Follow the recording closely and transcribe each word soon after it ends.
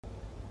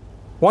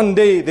One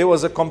day there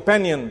was a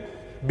companion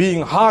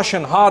being harsh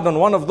and hard on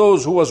one of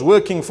those who was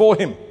working for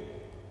him.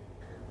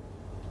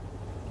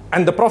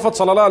 And the Prophet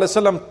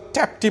ﷺ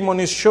tapped him on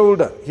his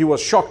shoulder. He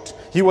was shocked.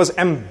 He was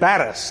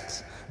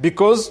embarrassed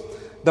because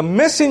the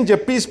messenger,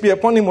 peace be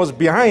upon him, was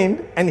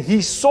behind, and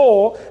he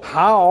saw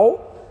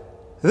how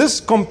this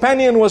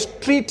companion was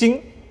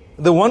treating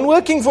the one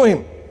working for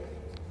him.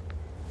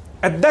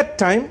 At that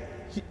time,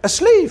 a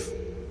slave.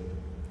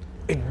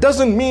 It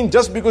doesn't mean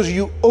just because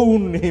you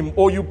own him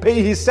or you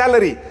pay his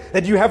salary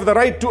that you have the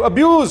right to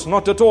abuse.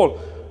 Not at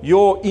all.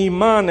 Your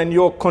iman and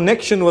your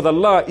connection with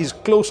Allah is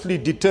closely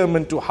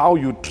determined to how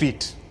you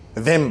treat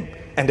them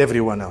and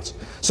everyone else.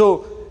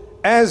 So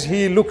as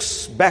he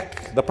looks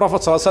back, the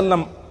Prophet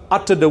ﷺ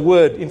uttered a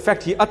word. In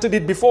fact, he uttered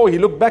it before. He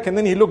looked back and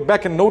then he looked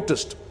back and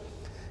noticed.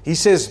 He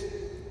says,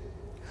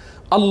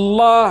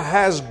 Allah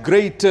has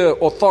greater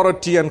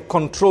authority and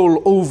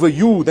control over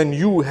you than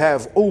you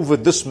have over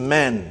this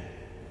man.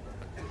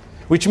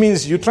 Which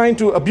means you're trying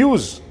to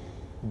abuse.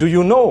 Do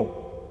you know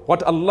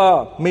what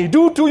Allah may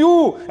do to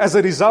you as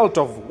a result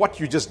of what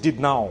you just did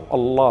now?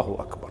 Allahu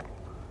Akbar.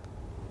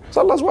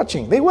 So Allah's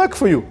watching. They work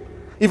for you.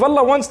 If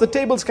Allah wants, the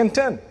tables can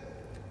turn.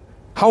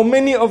 How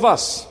many of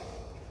us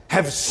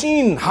have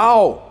seen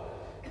how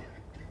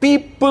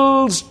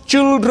people's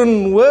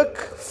children work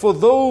for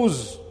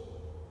those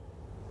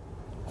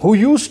who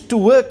used to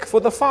work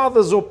for the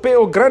fathers or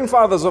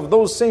grandfathers of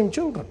those same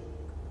children?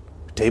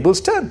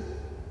 Tables turn.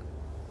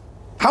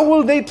 How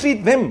will they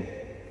treat them?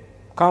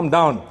 Calm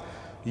down.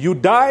 You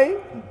die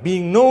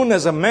being known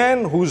as a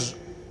man who's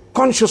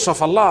conscious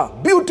of Allah.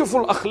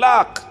 Beautiful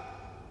akhlaq.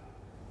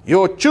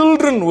 Your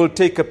children will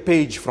take a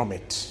page from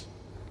it.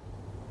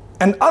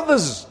 And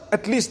others,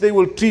 at least they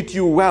will treat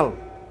you well.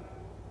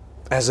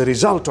 As a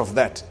result of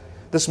that,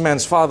 this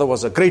man's father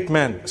was a great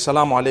man.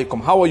 Assalamu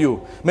alaikum. How are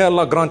you? May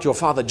Allah grant your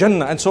father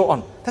Jannah, and so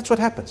on. That's what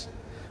happens.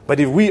 But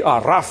if we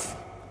are rough,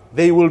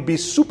 they will be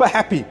super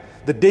happy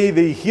the day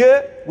they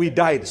hear we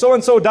died. So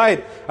and so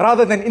died.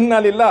 Rather than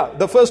inna lillah,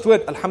 the first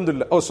word,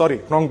 alhamdulillah. Oh, sorry,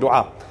 wrong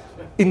dua.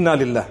 Inna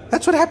lillah.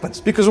 That's what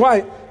happens. Because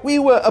why? We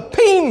were a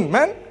pain,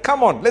 man.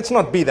 Come on, let's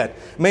not be that.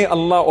 May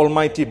Allah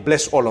Almighty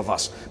bless all of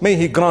us. May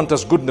He grant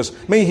us goodness.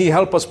 May He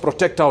help us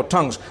protect our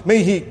tongues.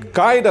 May He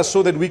guide us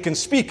so that we can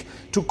speak.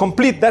 To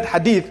complete that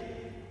hadith,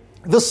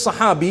 this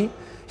Sahabi,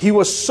 he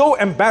was so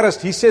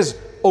embarrassed. He says,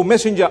 "Oh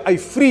Messenger, I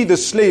free the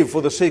slave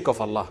for the sake of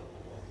Allah."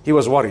 He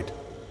was worried.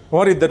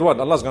 Worried that what?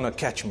 Allah's going to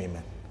catch me,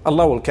 man.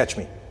 Allah will catch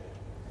me.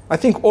 I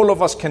think all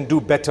of us can do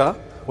better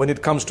when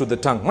it comes to the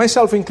tongue.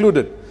 Myself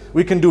included.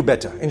 We can do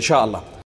better, inshallah.